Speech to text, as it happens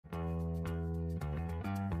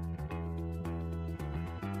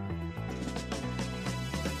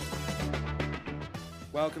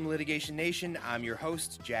Welcome to Litigation Nation. I'm your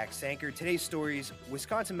host, Jack Sanker. Today's stories: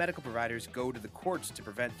 Wisconsin medical providers go to the courts to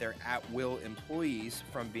prevent their at-will employees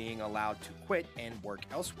from being allowed to quit and work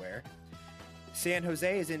elsewhere. San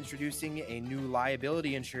Jose is introducing a new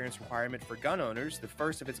liability insurance requirement for gun owners, the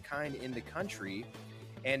first of its kind in the country.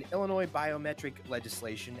 And Illinois biometric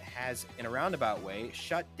legislation has, in a roundabout way,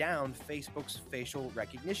 shut down Facebook's facial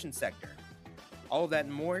recognition sector. All of that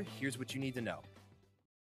and more, here's what you need to know.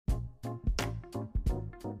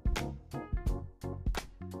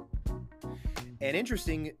 An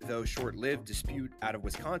interesting, though short-lived, dispute out of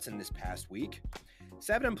Wisconsin this past week.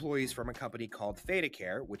 7 employees from a company called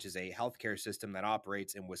ThedaCare, which is a healthcare system that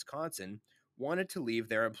operates in Wisconsin, wanted to leave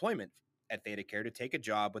their employment at ThedaCare to take a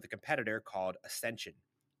job with a competitor called Ascension.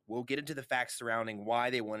 We'll get into the facts surrounding why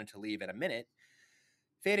they wanted to leave in a minute.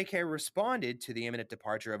 ThedaCare responded to the imminent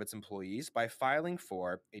departure of its employees by filing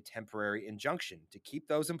for a temporary injunction to keep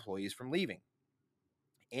those employees from leaving.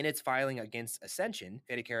 In its filing against Ascension,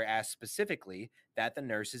 ThedaCare asked specifically that the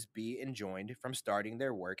nurses be enjoined from starting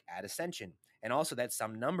their work at Ascension, and also that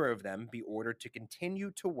some number of them be ordered to continue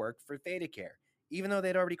to work for ThedaCare, even though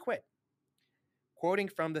they'd already quit. Quoting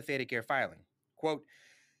from the ThedaCare filing, quote,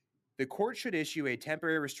 "The court should issue a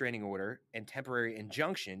temporary restraining order and temporary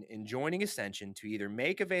injunction enjoining Ascension to either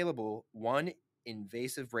make available one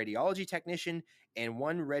invasive radiology technician and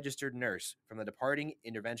one registered nurse from the departing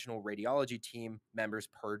interventional radiology team members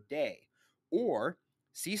per day, or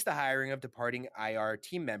cease the hiring of departing IR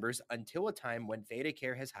team members until a time when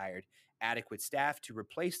ThedaCare has hired adequate staff to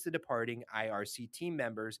replace the departing IRC team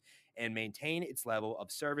members and maintain its level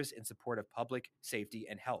of service in support of public safety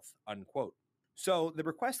and health," unquote. So the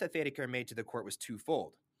request that ThedaCare made to the court was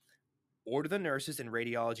twofold. Order the nurses and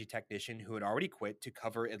radiology technician who had already quit to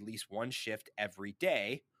cover at least one shift every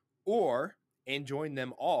day, or enjoin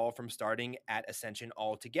them all from starting at Ascension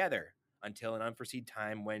altogether until an unforeseen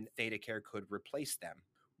time when ThedaCare could replace them,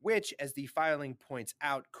 which, as the filing points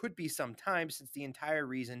out, could be some time, since the entire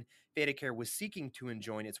reason ThedaCare was seeking to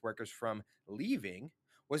enjoin its workers from leaving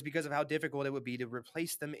was because of how difficult it would be to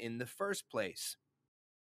replace them in the first place.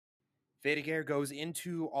 ThedaCare goes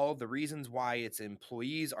into all of the reasons why its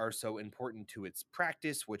employees are so important to its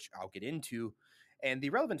practice, which I'll get into, and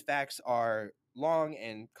the relevant facts are long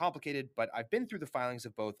and complicated, but I've been through the filings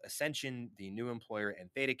of both Ascension, the new employer, and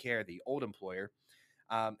ThedaCare, the old employer,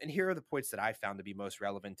 and here are the points that I found to be most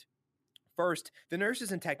relevant. First, the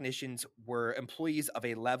nurses and technicians were employees of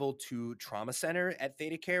a Level 2 trauma center at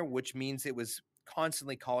ThedaCare, which means it was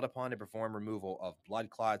constantly called upon to perform removal of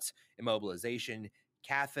blood clots, immobilization,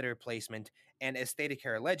 catheter placement, and, as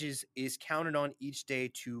ThedaCare alleges, is counted on each day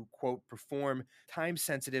to, quote, perform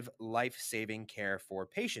time-sensitive, life-saving care for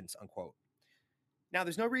patients, unquote. Now,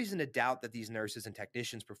 there's no reason to doubt that these nurses and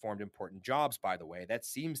technicians performed important jobs, by the way. That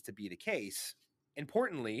seems to be the case.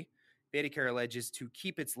 Importantly, ThedaCare alleges to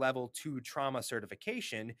keep its Level 2 trauma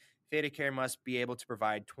certification, ThedaCare must be able to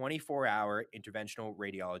provide 24-hour interventional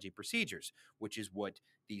radiology procedures, which is what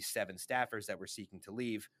these 7 staffers that were seeking to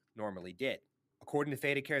leave normally did. According to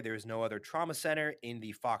ThedaCare, there is no other trauma center in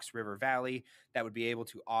the Fox River Valley that would be able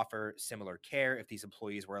to offer similar care if these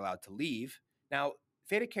employees were allowed to leave. Now,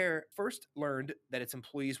 ThedaCare first learned that its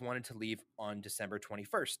employees wanted to leave on December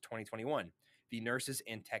 21st, 2021. The nurses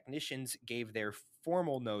and technicians gave their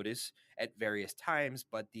formal notice at various times,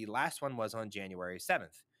 but the last one was on January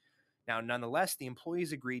 7th. Now, nonetheless, the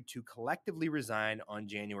employees agreed to collectively resign on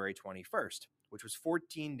January 21st, which was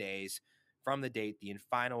 14 days from the date the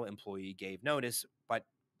final employee gave notice, but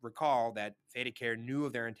recall that ThedaCare knew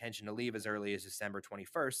of their intention to leave as early as December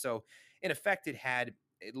 21st, so in effect it had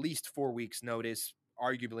at least 4 weeks' notice,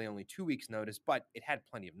 arguably only 2 weeks' notice, but it had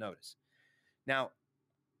plenty of notice. Now,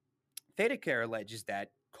 ThedaCare alleges that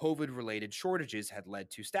COVID-related shortages had led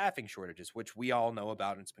to staffing shortages, which we all know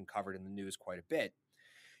about and it's been covered in the news quite a bit.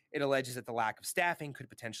 It alleges that the lack of staffing could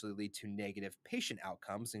potentially lead to negative patient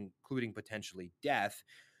outcomes, including potentially death.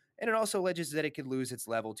 And it also alleges that it could lose its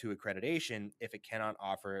Level 2 accreditation if it cannot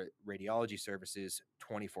offer radiology services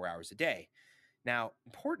 24 hours a day. Now,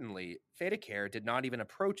 importantly, ThedaCare did not even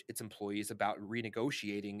approach its employees about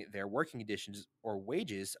renegotiating their working conditions or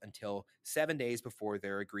wages until 7 days before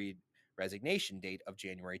their agreed resignation date of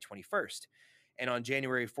January 21st. And on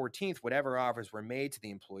January 14th, whatever offers were made to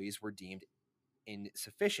the employees were deemed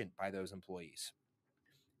insufficient by those employees.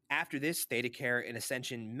 After this, ThedaCare and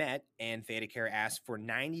Ascension met, and ThedaCare asked for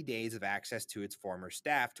 90 days of access to its former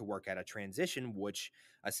staff to work out a transition, which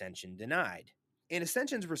Ascension denied. And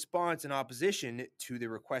Ascension's response in opposition to the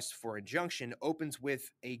request for injunction opens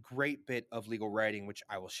with a great bit of legal writing, which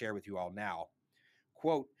I will share with you all now.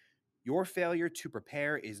 Quote, "Your failure to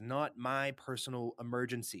prepare is not my personal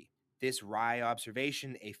emergency. This wry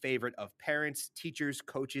observation, a favorite of parents, teachers,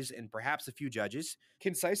 coaches, and perhaps a few judges,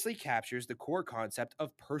 concisely captures the core concept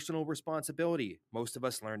of personal responsibility most of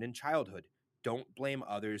us learned in childhood. Don't blame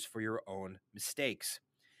others for your own mistakes.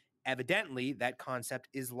 Evidently, that concept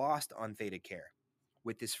is lost on ThedaCare.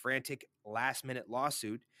 With this frantic last-minute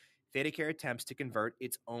lawsuit, ThedaCare attempts to convert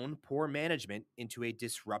its own poor management into a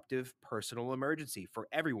disruptive personal emergency for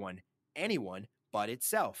everyone, anyone but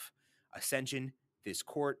itself. Ascension, this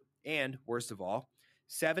court, and, worst of all,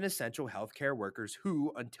 7 essential healthcare workers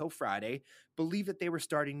who, until Friday, believed that they were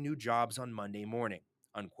starting new jobs on Monday morning,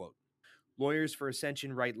 unquote. Lawyers for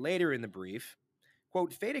Ascension write later in the brief,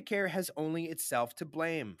 quote, ThedaCare has only itself to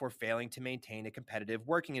blame for failing to maintain a competitive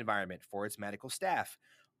working environment for its medical staff,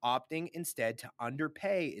 opting instead to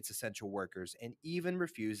underpay its essential workers and even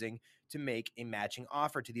refusing to make a matching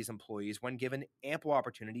offer to these employees when given ample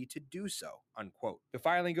opportunity to do so, unquote. The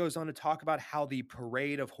filing goes on to talk about how the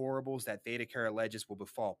parade of horribles that ThedaCare alleges will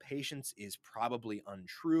befall patients is probably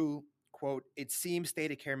untrue. Quote, it seems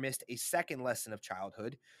ThedaCare missed a second lesson of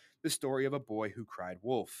childhood, the story of a boy who cried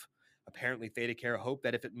wolf. Apparently, ThedaCare hoped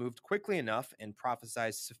that if it moved quickly enough and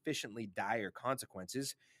prophesied sufficiently dire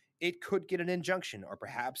consequences, it could get an injunction or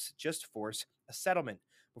perhaps just force a settlement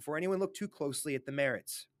before anyone looked too closely at the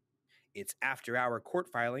merits. Its after-hour court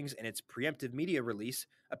filings and its preemptive media release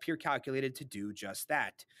appear calculated to do just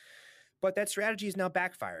that. But that strategy is now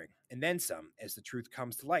backfiring, and then some, as the truth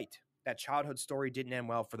comes to light. That childhood story didn't end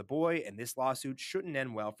well for the boy, and this lawsuit shouldn't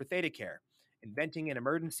end well for ThedaCare. Inventing an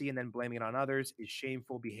emergency and then blaming it on others is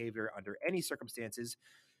shameful behavior under any circumstances.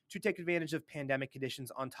 To take advantage of pandemic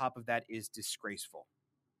conditions on top of that is disgraceful.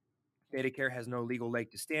 ThedaCare has no legal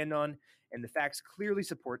leg to stand on, and the facts clearly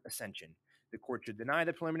support Ascension. The court should deny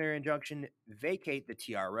the preliminary injunction, vacate the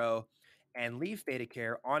TRO, and leave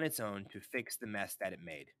ThedaCare on its own to fix the mess that it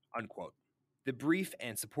made, unquote. The brief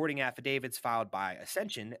and supporting affidavits filed by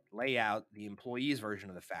Ascension lay out the employee's version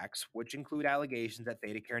of the facts, which include allegations that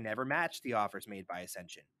ThedaCare never matched the offers made by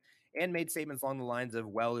Ascension, and made statements along the lines of,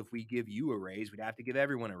 well, if we give you a raise, we'd have to give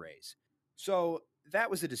everyone a raise. So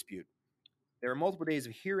that was a dispute. There were multiple days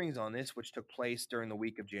of hearings on this, which took place during the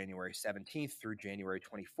week of January 17th through January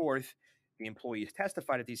 24th. The employees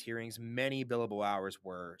testified at these hearings. Many billable hours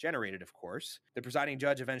were generated, of course. The presiding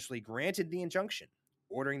judge eventually granted the injunction,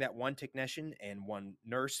 ordering that one technician and one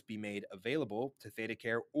nurse be made available to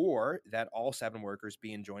ThedaCare, or that all 7 workers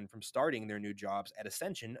be enjoined from starting their new jobs at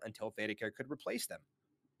Ascension until ThedaCare could replace them.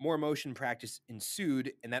 More motion practice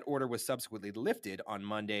ensued, and that order was subsequently lifted on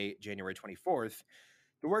Monday, January 24th.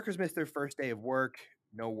 The workers missed their first day of work,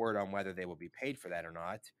 no word on whether they will be paid for that or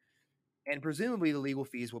not, and presumably the legal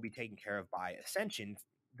fees will be taken care of by Ascension,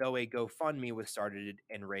 though a GoFundMe was started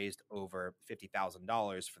and raised over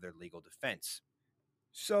 $50,000 for their legal defense.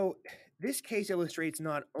 So, this case illustrates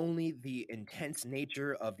not only the intense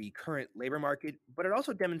nature of the current labor market, but it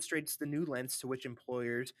also demonstrates the new lengths to which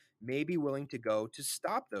employers may be willing to go to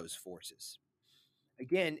stop those forces.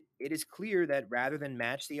 Again, it is clear that rather than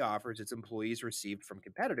match the offers its employees received from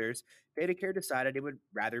competitors, ThedaCare decided it would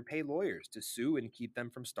rather pay lawyers to sue and keep them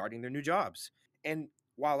from starting their new jobs. And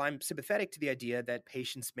while I'm sympathetic to the idea that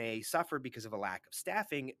patients may suffer because of a lack of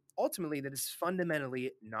staffing, ultimately that is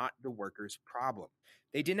fundamentally not the workers' problem.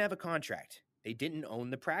 They didn't have a contract. They didn't own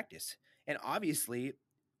the practice. And obviously,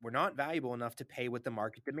 were not valuable enough to pay what the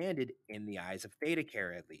market demanded in the eyes of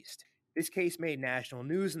ThedaCare, at least. This case made national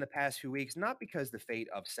news in the past few weeks, not because the fate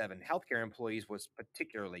of 7 healthcare employees was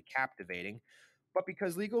particularly captivating, but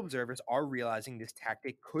because legal observers are realizing this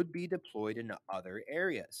tactic could be deployed in other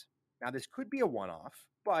areas. Now, this could be a one-off,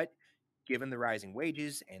 but given the rising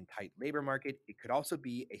wages and tight labor market, it could also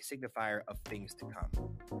be a signifier of things to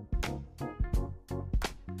come.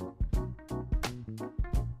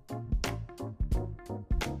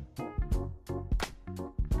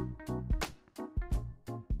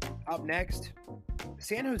 Up next,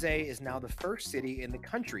 San Jose is now the first city in the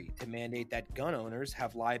country to mandate that gun owners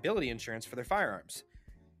have liability insurance for their firearms.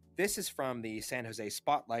 This is from the San Jose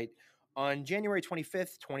Spotlight. On January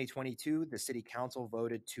 25th, 2022, the city council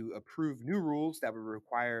voted to approve new rules that would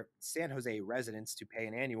require San Jose residents to pay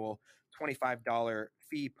an annual $25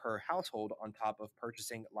 fee per household on top of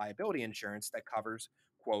purchasing liability insurance that covers,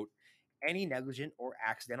 quote, any negligent or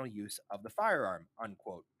accidental use of the firearm,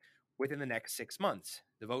 unquote, within the next 6 months.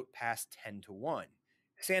 The vote passed 10-1.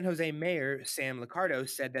 San Jose Mayor Sam Liccardo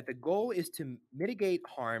said that the goal is to mitigate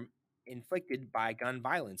harm inflicted by gun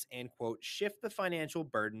violence and, quote, shift the financial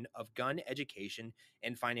burden of gun education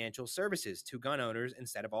and financial services to gun owners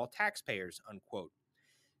instead of all taxpayers, unquote.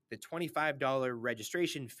 The $25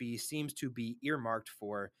 registration fee seems to be earmarked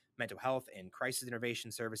for mental health and crisis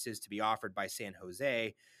intervention services to be offered by San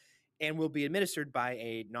Jose. and will be administered by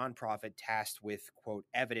a nonprofit tasked with, quote,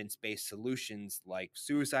 evidence-based solutions like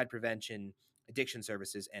suicide prevention, addiction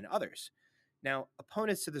services, and others. Now,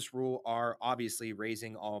 opponents to this rule are obviously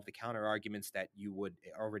raising all of the counter arguments that you would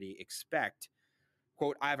already expect.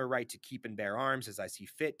 Quote, I have a right to keep and bear arms as I see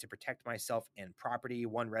fit to protect myself and property,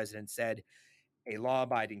 one resident said. A law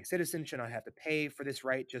abiding citizen should not have to pay for this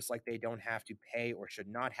right, just like they don't have to pay or should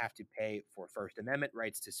not have to pay for First Amendment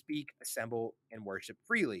rights to speak, assemble, and worship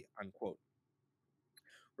freely, unquote.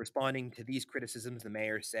 Responding to these criticisms, the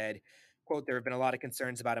mayor said, quote, there have been a lot of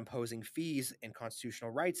concerns about imposing fees and constitutional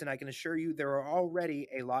rights, and I can assure you there are already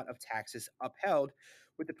a lot of taxes upheld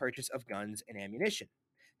with the purchase of guns and ammunition.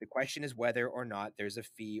 The question is whether or not there's a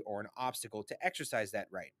fee or an obstacle to exercise that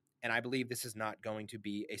right, and I believe this is not going to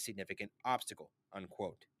be a significant obstacle,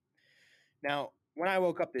 unquote. Now, when I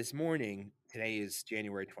woke up this morning, today is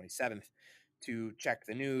January 27th, to check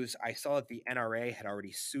the news, I saw that the NRA had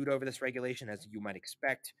already sued over this regulation, as you might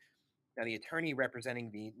expect. Now, the attorney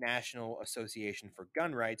representing the National Association for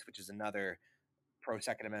Gun Rights, which is another pro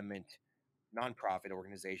Second Amendment nonprofit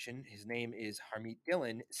organization, his name is Harmeet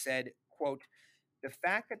Dillon, said, quote, the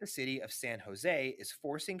fact that the city of San Jose is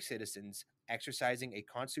forcing citizens exercising a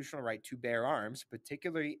constitutional right to bear arms,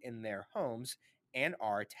 particularly in their homes, and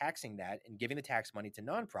are taxing that and giving the tax money to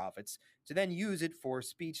nonprofits to then use it for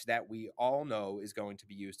speech that we all know is going to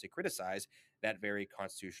be used to criticize that very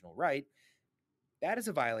constitutional right, that is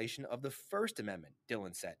a violation of the First Amendment,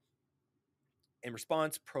 Dillon said. In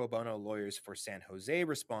response, pro bono lawyers for San Jose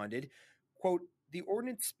responded, quote, the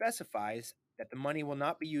ordinance specifies that the money will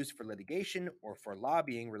not be used for litigation or for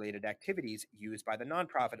lobbying related activities used by the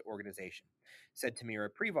nonprofit organization, said Tamira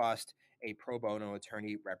Prevost, a pro bono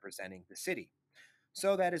attorney representing the city.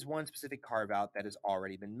 So that is one specific carve out that has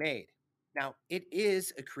already been made. Now, it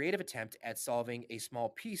is a creative attempt at solving a small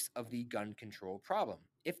piece of the gun control problem.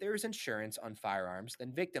 If there is insurance on firearms,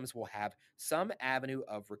 then victims will have some avenue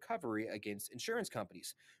of recovery against insurance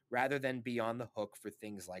companies, rather than be on the hook for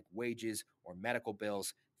things like wages or medical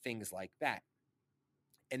bills, things like that.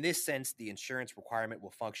 In this sense, the insurance requirement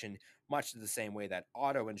will function much the same way that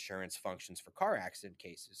auto insurance functions for car accident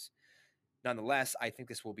cases. Nonetheless, I think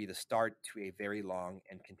this will be the start to a very long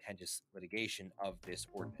and contentious litigation of this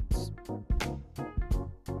ordinance.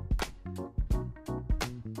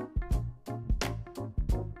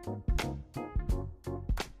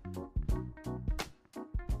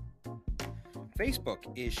 Facebook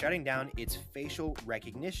is shutting down its facial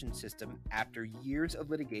recognition system after years of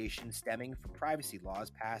litigation stemming from privacy laws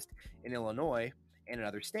passed in Illinois and in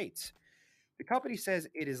other states. The company says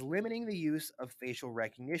it is limiting the use of facial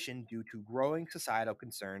recognition due to growing societal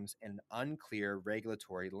concerns and an unclear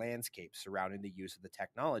regulatory landscape surrounding the use of the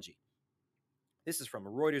technology. This is from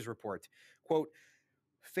a Reuters report. Quote,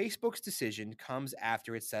 Facebook's decision comes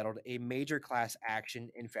after it settled a major class action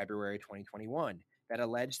in February 2021 that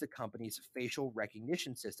alleged the company's facial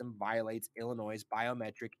recognition system violates Illinois'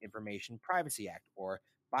 Biometric Information Privacy Act, or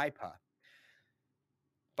BIPA.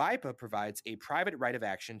 BIPA provides a private right of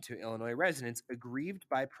action to Illinois residents aggrieved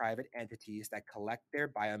by private entities that collect their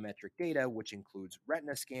biometric data, which includes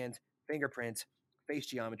retina scans, fingerprints, face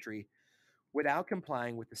geometry, without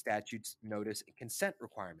complying with the statute's notice and consent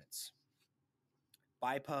requirements.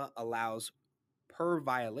 BIPA allows per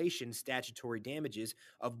violation statutory damages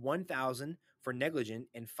of $1,000 for negligent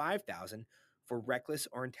and $5,000 for reckless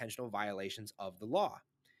or intentional violations of the law.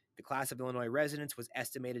 The class of Illinois residents was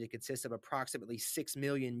estimated to consist of approximately 6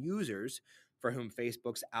 million users for whom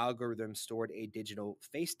Facebook's algorithm stored a digital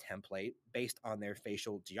face template based on their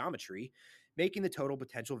facial geometry, making the total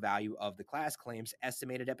potential value of the class claims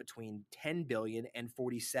estimated at between $10 billion and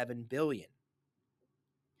 $47 billion.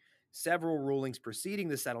 Several rulings preceding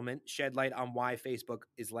the settlement shed light on why Facebook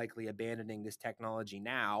is likely abandoning this technology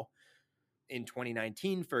now. In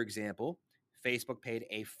 2019, for example, Facebook paid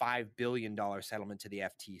a $5 billion settlement to the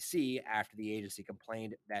FTC after the agency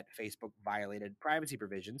complained that Facebook violated privacy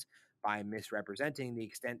provisions by misrepresenting the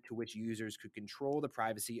extent to which users could control the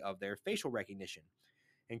privacy of their facial recognition,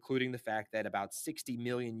 including the fact that about 60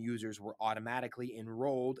 million users were automatically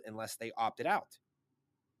enrolled unless they opted out.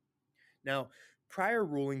 Now, prior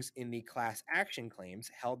rulings in the class action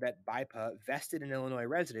claims held that BIPA vested in Illinois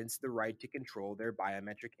residents the right to control their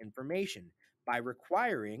biometric information by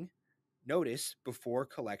requiring notice before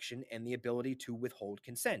collection and the ability to withhold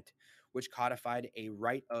consent, which codified a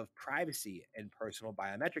right of privacy and personal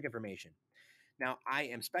biometric information. Now, I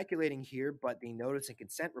am speculating here, but the notice and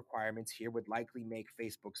consent requirements here would likely make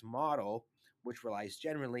Facebook's model, which relies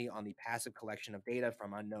generally on the passive collection of data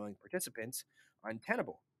from unknowing participants,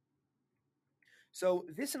 untenable. So,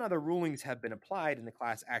 this and other rulings have been applied in the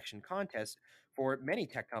class action contest for many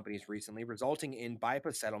tech companies recently, resulting in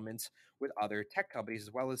BIPA settlements with other tech companies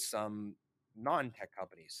as well as some non tech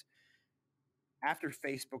companies. After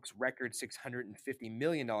Facebook's record $650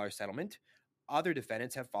 million settlement, other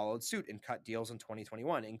defendants have followed suit and cut deals in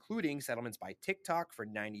 2021, including settlements by TikTok for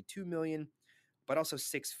 $92 million, but also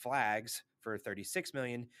Six Flags for $36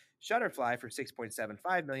 million, Shutterfly for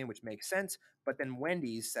 $6.75 million, which makes sense, but then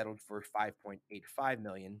Wendy's settled for $5.85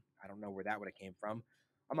 million. I don't know where that would have came from,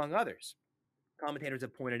 among others. Commentators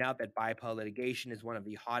have pointed out that BIPA litigation is one of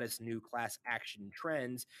the hottest new class action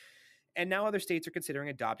trends, and now other states are considering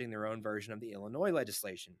adopting their own version of the Illinois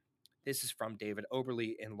legislation. This is from David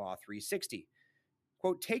Oberle in Law 360.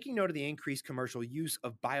 Quote, taking note of the increased commercial use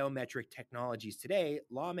of biometric technologies today,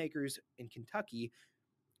 lawmakers in Kentucky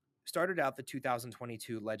started out the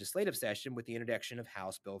 2022 legislative session with the introduction of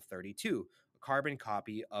House Bill 32, a carbon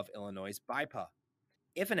copy of Illinois' BIPA.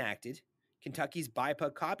 If enacted, Kentucky's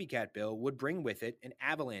BIPA copycat bill would bring with it an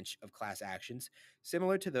avalanche of class actions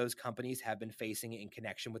similar to those companies have been facing in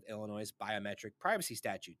connection with Illinois' biometric privacy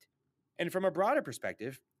statute. And from a broader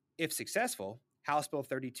perspective, if successful, House Bill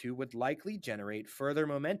 32 would likely generate further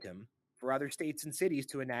momentum for other states and cities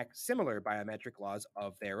to enact similar biometric laws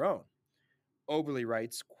of their own. Oberle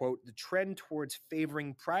writes, quote, the trend towards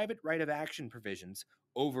favoring private right of action provisions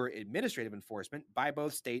over administrative enforcement by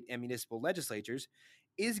both state and municipal legislatures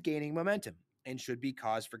is gaining momentum and should be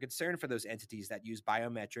cause for concern for those entities that use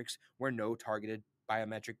biometrics where no targeted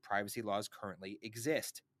biometric privacy laws currently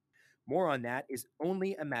exist. More on that is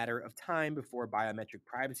only a matter of time before biometric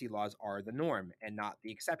privacy laws are the norm and not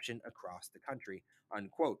the exception across the country,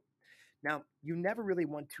 unquote. Now, you never really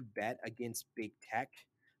want to bet against big tech,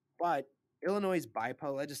 but Illinois'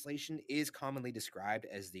 BIPA legislation is commonly described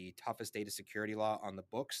as the toughest data security law on the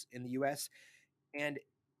books in the US, and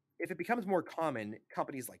if it becomes more common,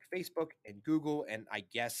 companies like Facebook and Google and I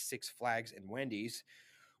guess Six Flags and Wendy's,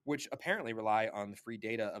 which apparently rely on the free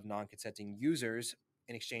data of non-consenting users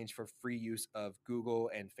in exchange for free use of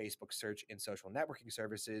Google and Facebook search and social networking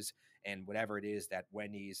services and whatever it is that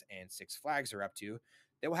Wendy's and Six Flags are up to,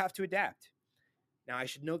 they will have to adapt. Now, I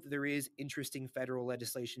should note that there is interesting federal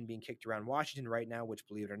legislation being kicked around Washington right now, which,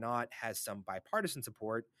 believe it or not, has some bipartisan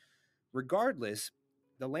support. Regardless,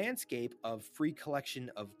 the landscape of free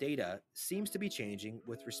collection of data seems to be changing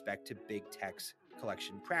with respect to big tech's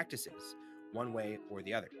collection practices, one way or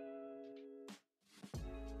the other.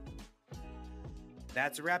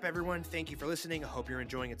 That's a wrap, everyone. Thank you for listening. I hope you're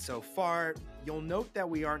enjoying it so far. You'll note that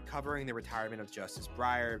we aren't covering the retirement of Justice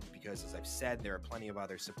Breyer because, as I've said, there are plenty of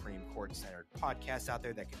other Supreme Court-centered podcasts out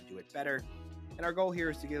there that can do it better. And our goal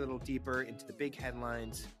here is to get a little deeper into the big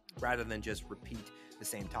headlines rather than just repeat the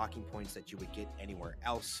same talking points that you would get anywhere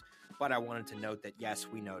else. But I wanted to note that, yes,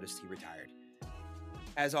 we noticed he retired.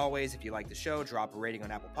 As always, if you like the show, drop a rating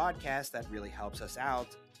on Apple Podcasts. That really helps us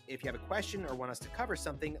out. If you have a question or want us to cover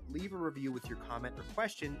something, leave a review with your comment or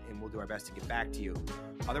question, and we'll do our best to get back to you.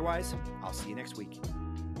 Otherwise, I'll see you next week.